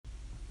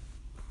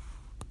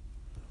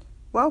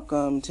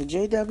Welcome to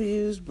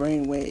JW's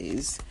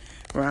Brainwaves,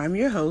 where I'm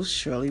your host,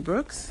 Shirley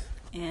Brooks.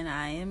 And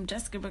I am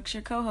Jessica Brooks,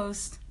 your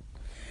co-host.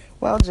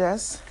 Well,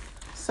 Jess,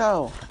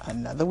 so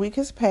another week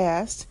has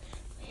passed.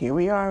 Here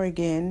we are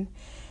again.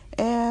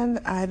 And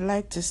I'd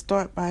like to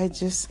start by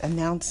just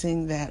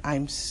announcing that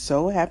I'm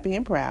so happy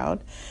and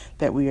proud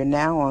that we are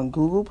now on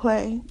Google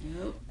Play,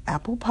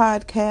 Apple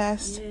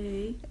Podcasts,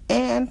 Yay.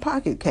 and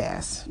Pocket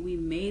Casts. We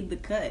made the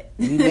cut.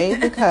 We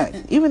made the cut,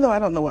 even though I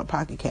don't know what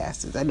Pocket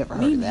Cast is. I never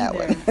heard of that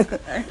one.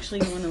 I actually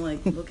want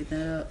to look at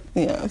that up.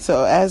 Yeah,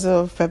 so as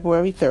of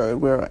February 3rd,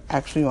 we're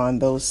actually on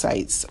those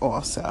sites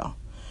also.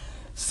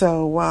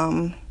 So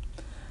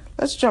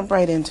let's jump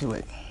right into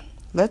it.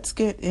 Let's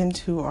get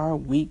into our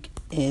week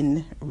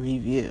in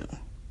review.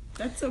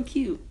 That's so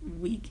cute.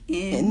 Week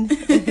in.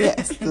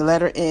 Yes, the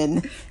letter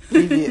N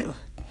review.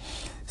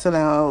 So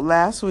now,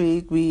 last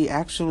week, we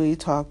actually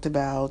talked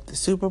about the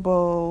Super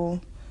Bowl.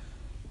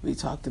 We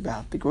talked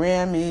about the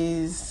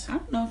Grammys. I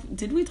don't know.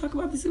 Did we talk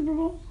about the Super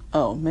Bowl?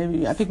 Oh,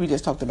 maybe. I think we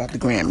just talked about the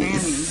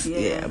Grammys.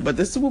 Yeah. But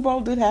the Super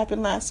Bowl did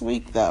happen last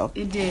week, though.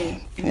 It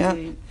did. It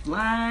did.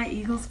 Fly,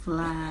 Eagles,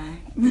 fly.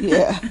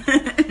 Yeah.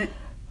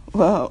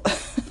 Well,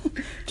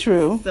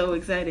 true. So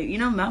excited. You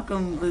know,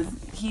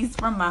 he's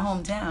from my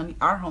hometown,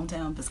 our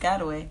hometown,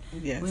 Piscataway.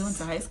 Yes. We went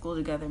to high school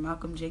together.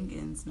 Malcolm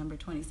Jenkins, number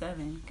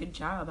 27. Good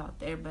job out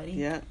there, buddy.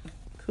 Yeah.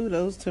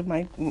 Kudos to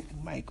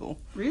Michael.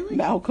 Really?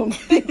 Malcolm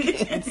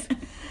Jenkins.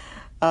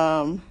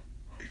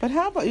 But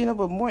how about,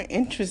 but more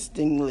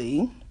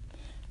interestingly,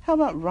 how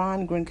about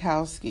Ron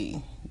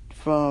Gronkowski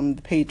from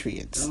the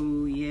Patriots?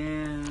 Oh,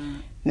 yeah.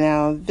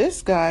 Now,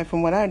 this guy,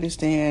 from what I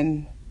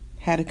understand,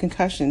 had a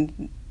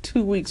concussion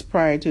 2 weeks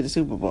prior to the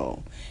Super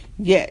Bowl,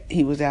 yet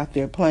he was out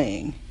there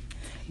playing.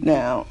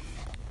 Now,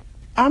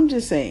 I'm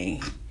just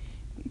saying,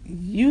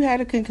 you got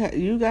a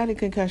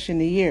concussion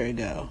a year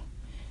ago,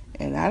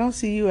 and I don't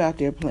see you out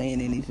there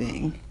playing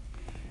anything.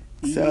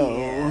 So,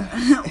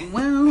 yeah.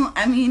 Well,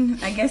 I mean,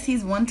 I guess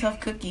he's one tough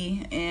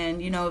cookie,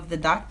 and if the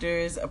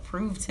doctors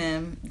approved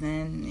him,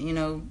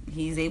 then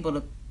he's able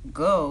to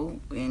go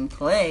and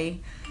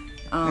play.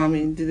 I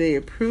mean, did they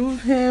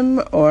approve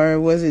him, or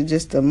was it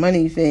just a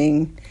money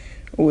thing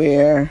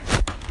where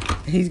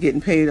he's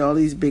getting paid all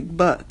these big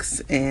bucks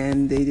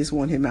and they just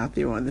want him out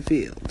there on the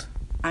field?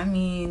 I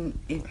mean,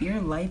 if your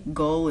life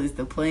goal is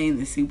to play in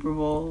the Super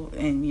Bowl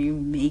and you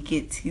make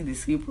it to the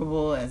Super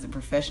Bowl as a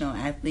professional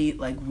athlete,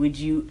 would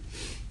you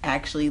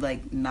actually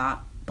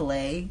not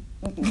play?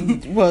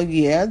 Well,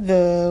 yeah,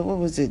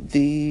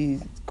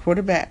 the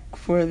quarterback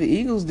for the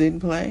Eagles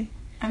didn't play.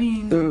 I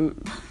mean, the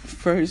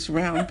first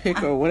round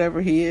pick or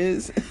whatever he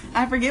is.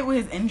 I forget what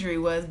his injury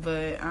was,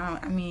 but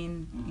I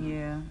mean,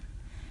 yeah.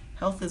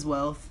 Health is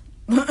wealth.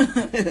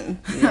 Yeah,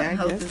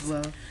 Health is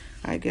wealth.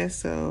 I guess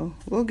so.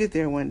 We'll get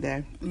there one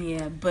day.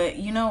 Yeah, but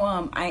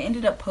I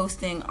ended up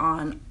posting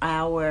on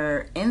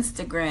our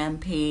Instagram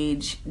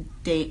page,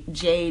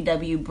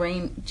 JW's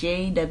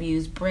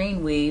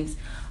Brainwaves,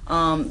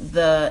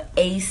 the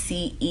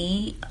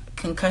ACE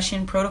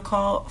concussion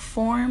protocol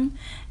form.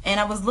 And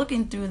I was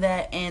looking through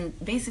that, and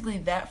basically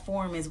that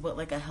form is what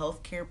a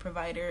healthcare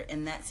provider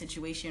in that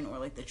situation,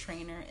 or the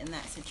trainer in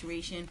that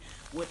situation,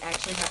 would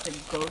actually have to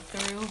go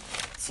through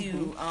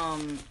to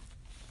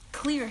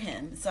clear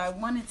him. So I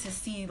wanted to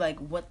see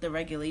what the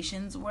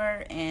regulations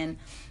were, and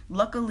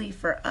luckily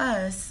for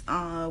us,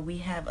 we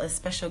have a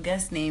special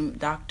guest named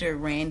Dr.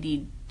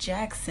 Randy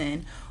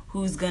Jackson,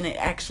 who's going to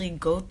actually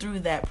go through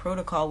that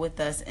protocol with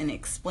us and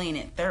explain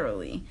it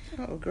thoroughly.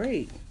 Oh,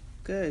 great.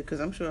 Good, because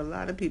I'm sure a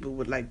lot of people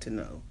would like to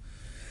know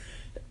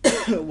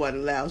what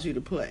allows you to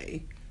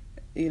play.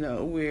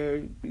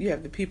 Where you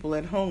have the people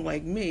at home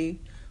like me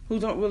who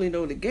don't really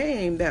know the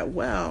game that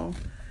well.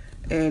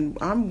 And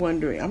I'm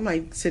wondering,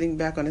 I'm sitting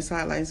back on the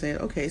sideline saying,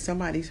 okay,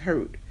 somebody's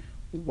hurt.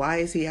 Why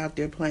is he out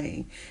there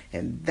playing?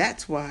 And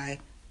that's why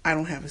I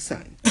don't have a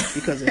son.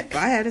 Because if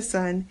I had a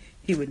son,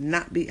 he would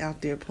not be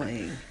out there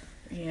playing.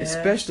 Yeah.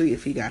 Especially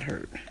if he got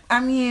hurt. I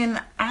mean,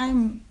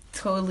 I'm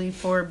totally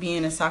for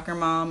being a soccer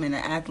mom and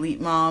an athlete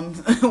mom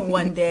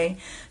one day.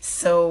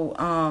 So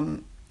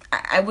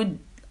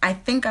I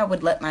think I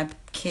would let my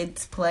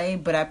kids play,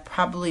 but I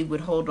probably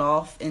would hold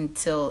off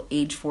until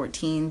age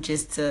 14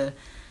 just to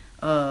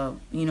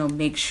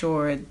make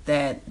sure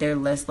that they're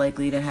less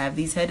likely to have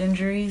these head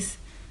injuries.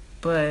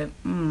 But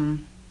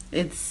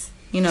it's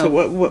so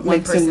what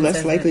makes them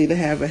less likely to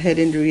have a head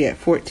injury at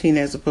 14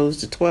 as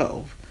opposed to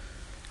 12?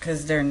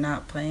 Because they're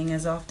not playing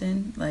as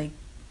often.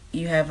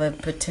 You have a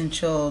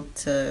potential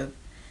to,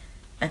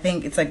 I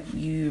think it's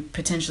you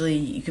could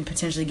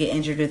potentially get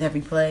injured with every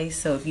play.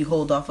 So if you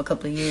hold off a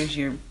couple of years,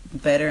 you're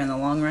better in the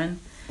long run.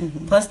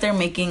 Mm-hmm. Plus, they're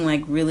making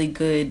really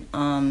good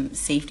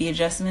safety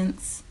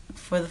adjustments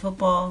for the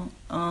football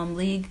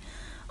league,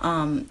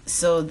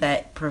 so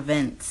that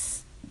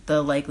prevents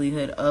the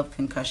likelihood of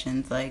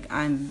concussions.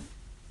 I'm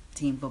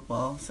team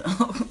football, so.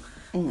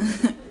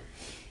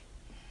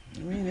 I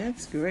mean,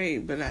 that's great,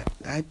 but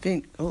I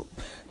think, you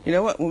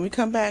know what? When we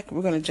come back,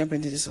 we're going to jump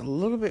into this a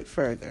little bit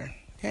further.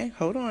 Okay,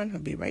 hold on. I'll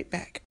be right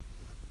back.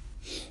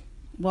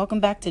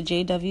 Welcome back to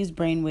JW's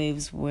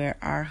Brainwaves, where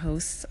our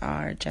hosts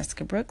are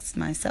Jessica Brooks,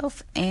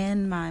 myself,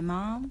 and my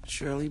mom,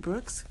 Shirley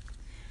Brooks.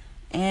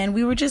 And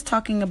we were just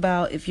talking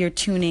about, if you're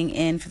tuning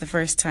in for the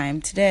first time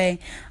today,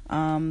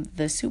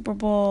 the Super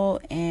Bowl,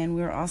 and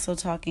we were also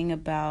talking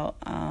about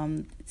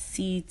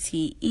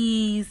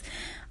CTEs,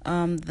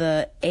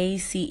 the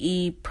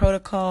ACE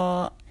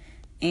protocol,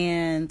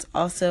 and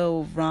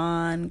also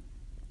Ron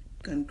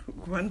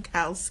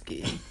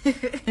Gronkowski.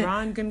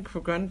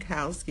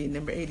 Gronkowski,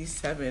 number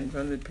 87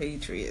 from the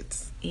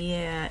Patriots.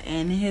 Yeah,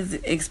 and his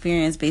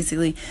experience,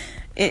 basically,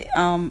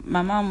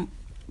 my mom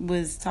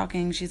was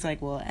talking, she's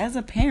like, well, as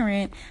a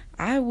parent,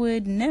 I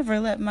would never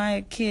let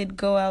my kid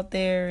go out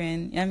there,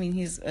 and I mean,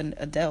 he's an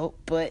adult,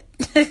 but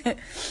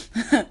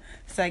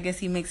so I guess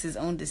he makes his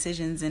own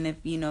decisions, and if,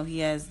 he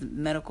has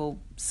medical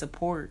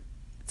support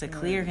to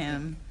clear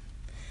him.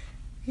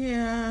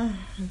 Yeah,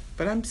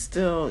 but I'm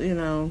still,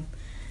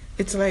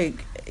 it's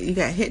like you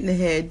got hit in the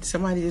head,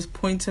 somebody just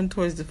points him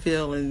towards the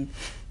field and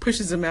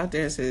pushes him out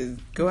there and says,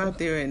 go out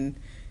there and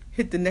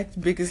hit the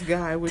next biggest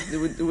guy with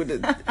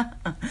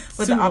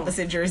the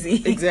opposite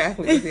jersey.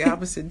 Exactly, with the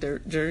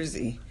opposite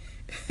jersey,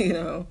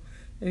 and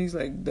he's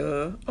like,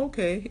 duh,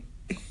 okay.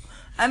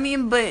 I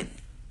mean, but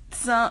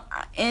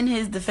in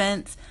his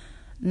defense,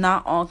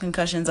 not all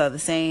concussions are the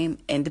same,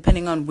 and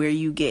depending on where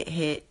you get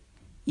hit,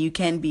 you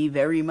can be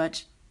very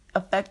much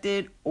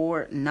affected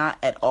or not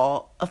at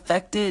all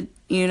affected,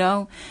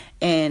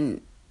 and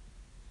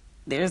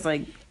there's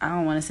I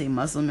don't want to say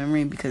muscle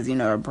memory because,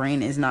 our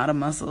brain is not a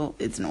muscle,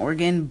 it's an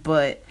organ,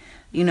 but,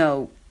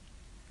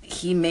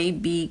 he may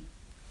be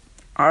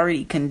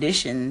already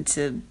conditioned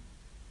to,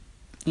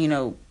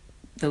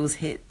 those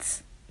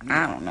hits.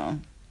 I don't know.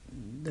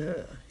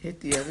 Duh.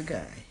 Hit the other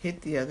guy.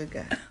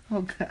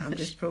 Oh, gosh. I'm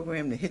just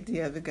programmed to hit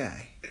the other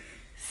guy.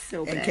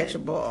 So and bad. catch a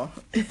ball.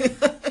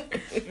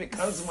 If it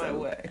comes my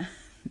way.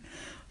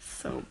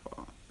 So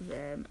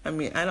bad. I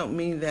mean, I don't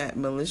mean that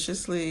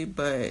maliciously,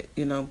 but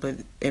but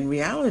in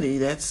reality,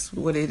 that's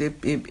what it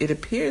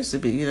appears to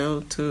be.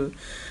 To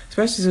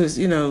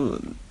especially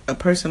to a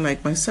person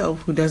like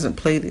myself who doesn't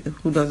play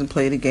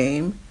the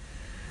game,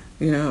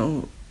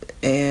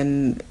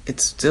 and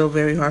it's still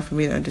very hard for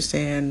me to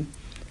understand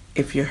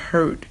if you're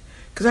hurt,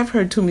 because I've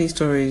heard too many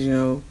stories.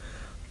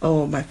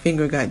 Oh, my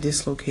finger got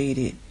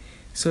dislocated,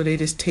 so they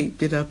just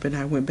taped it up, and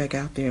I went back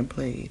out there and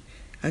played.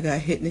 I got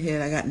hit in the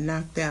head. I got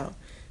knocked out.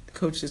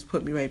 Coach just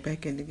put me right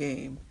back in the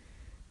game.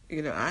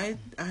 I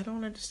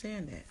don't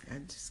understand that. I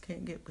just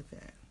can't get with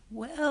that.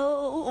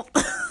 Well,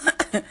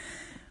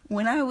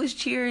 when I was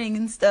cheering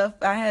and stuff,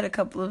 I had a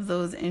couple of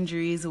those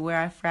injuries where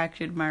I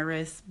fractured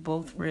my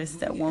both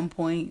wrists at one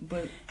point.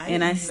 But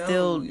I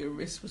still your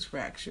wrist was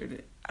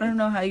fractured. I don't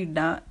know how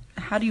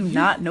do you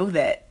not know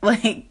that?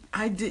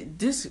 I did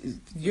this.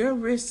 Your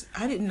wrist.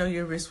 I didn't know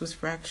your wrist was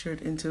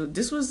fractured until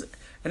this was,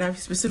 and I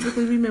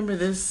specifically remember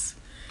this.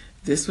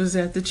 This was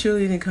at the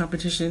cheerleading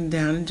competition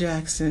down in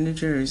Jackson, New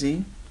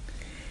Jersey,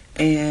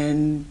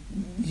 and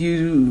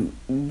you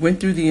went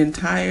through the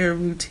entire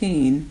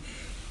routine.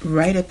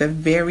 Right at the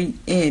very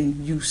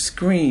end, you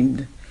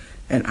screamed,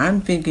 and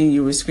I'm thinking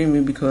you were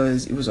screaming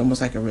because it was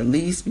almost like a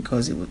release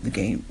because it was the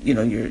game.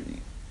 Your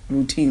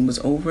routine was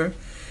over,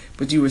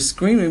 but you were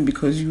screaming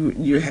because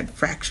you had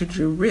fractured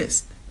your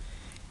wrist,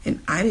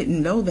 and I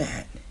didn't know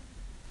that.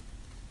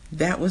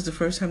 That was the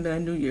first time that I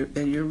knew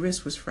that your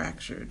wrist was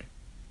fractured.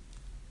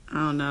 I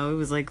don't know. It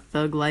was like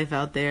thug life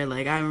out there.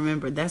 I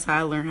remember that's how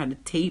I learned how to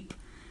tape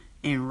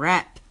and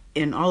rap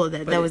and all of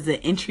that. That was the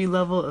entry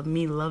level of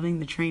me loving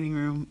the training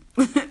room.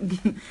 But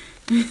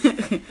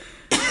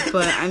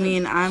I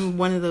mean, I'm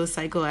one of those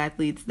psycho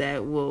athletes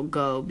that will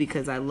go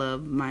because I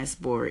love my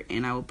sport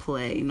and I will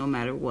play no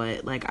matter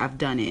what. I've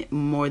done it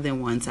more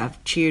than once.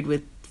 I've cheered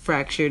with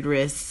fractured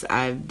wrists.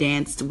 I've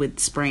danced with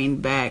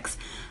sprained backs.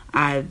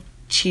 I've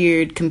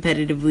cheered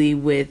competitively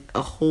with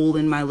a hole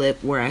in my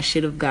lip where I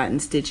should have gotten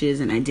stitches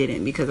and I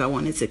didn't because I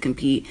wanted to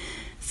compete.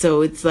 So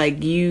it's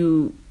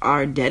you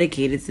are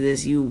dedicated to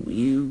this.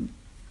 You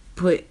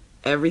put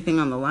everything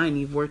on the line.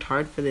 You've worked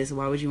hard for this.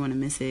 Why would you want to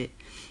miss it?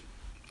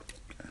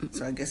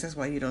 So I guess that's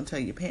why you don't tell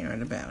your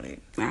parent about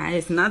it.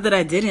 It's not that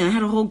I didn't. I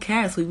had a whole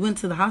cast. We went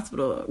to the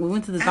hospital. We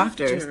went to the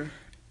doctors.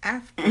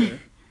 After.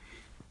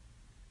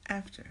 I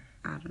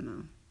don't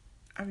know.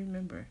 I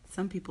remember.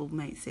 Some people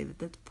might say that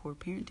that's poor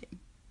parenting.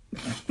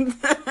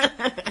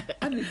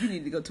 I think you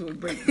need to go to a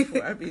break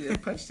before I be to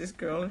punch this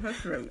girl in her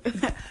throat.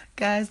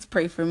 Guys,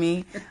 pray for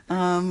me.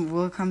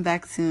 We'll come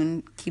back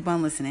soon. Keep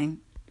on listening.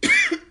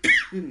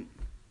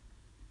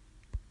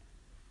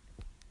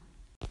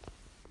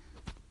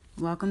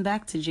 Welcome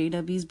back to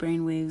JW's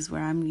Brainwaves,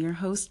 where I'm your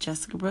host,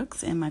 Jessica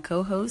Brooks, and my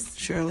co-host,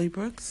 Shirley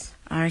Brooks,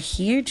 are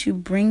here to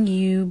bring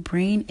you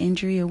brain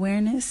injury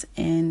awareness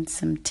and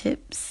some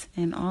tips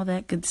and all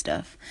that good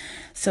stuff.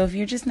 So if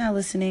you're just now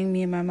listening,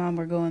 me and my mom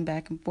were going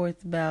back and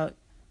forth about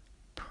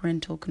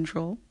parental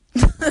control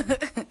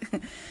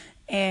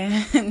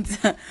and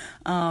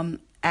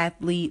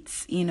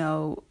athletes,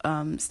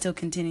 still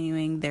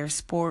continuing their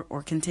sport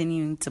or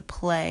continuing to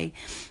play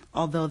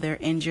although they're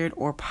injured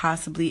or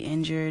possibly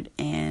injured,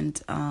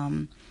 and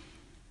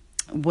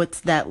what's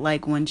that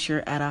like once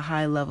you're at a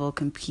high level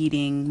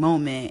competing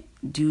moment?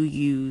 Do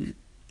you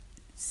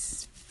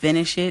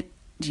finish it?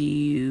 Do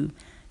you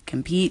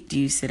compete? Do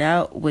you sit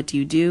out? What do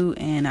you do?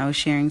 And I was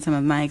sharing some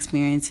of my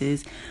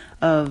experiences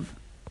of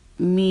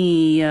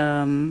me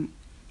doing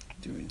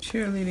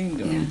cheerleading,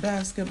 doing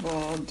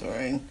basketball,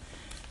 doing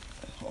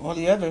all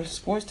the other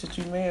sports that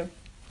you may have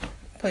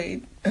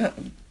played.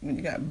 When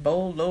you got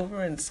bowled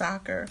over in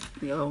soccer.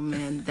 Oh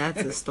man,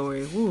 that's a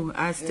story. Woo,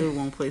 I still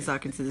won't play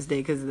soccer to this day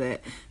because of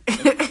that.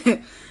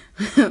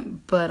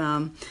 But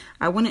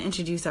I want to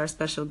introduce our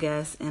special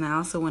guest, and I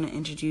also want to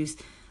introduce,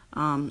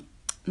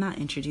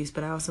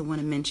 but I also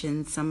want to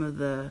mention some of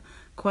the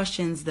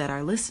questions that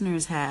our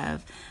listeners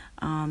have.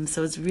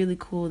 So it's really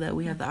cool that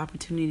we have the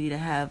opportunity to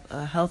have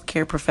a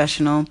healthcare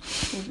professional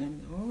who's going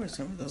to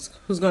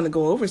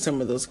go over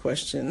some of those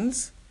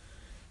questions,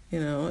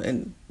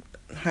 and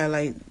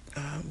highlight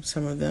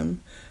some of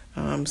them,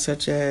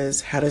 such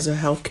as how does a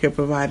healthcare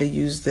provider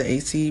use the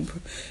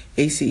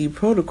ACE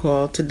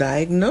protocol to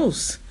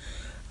diagnose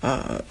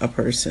a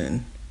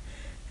person,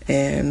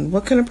 and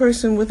what can a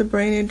person with a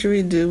brain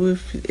injury do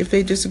if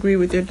they disagree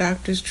with their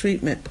doctor's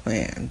treatment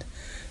plan.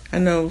 I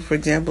know, for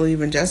example,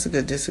 even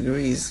Jessica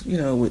disagrees,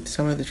 with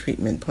some of the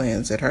treatment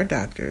plans that her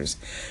doctors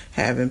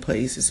have in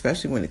place,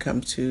 especially when it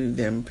comes to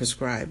them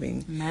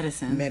prescribing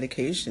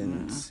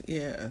medications.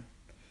 Yeah.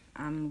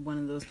 I'm one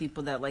of those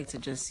people that like to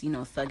just,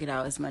 thug it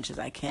out as much as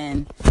I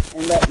can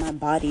and let my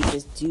body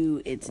just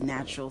do its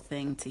natural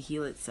thing to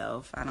heal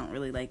itself. I don't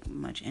really like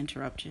much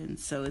interruption,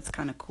 so it's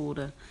kind of cool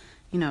to,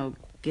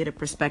 get a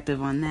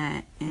perspective on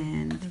that.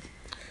 And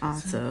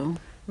also,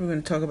 we're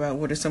going to talk about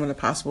what are some of the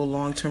possible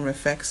long-term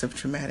effects of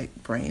traumatic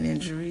brain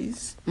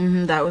injuries.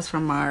 That was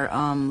from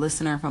our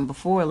listener from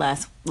before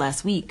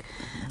last week.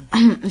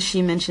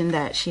 She mentioned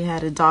that she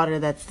had a daughter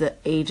that's the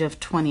age of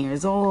 20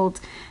 years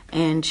old,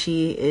 and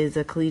she is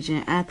a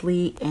collegiate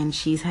athlete, and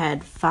she's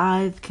had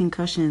 5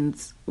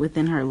 concussions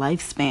within her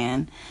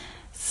lifespan.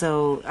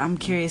 So I'm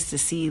curious to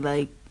see,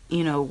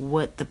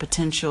 what the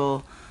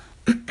potential,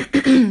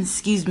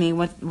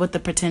 what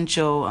the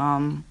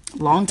potential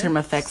long-term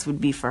effects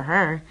would be for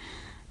her.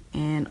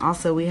 And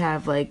also we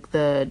have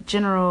the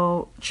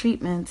general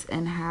treatments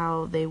and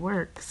how they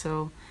work.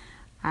 So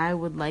I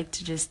would like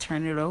to just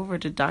turn it over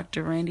to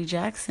Dr. Randy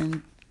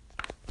Jackson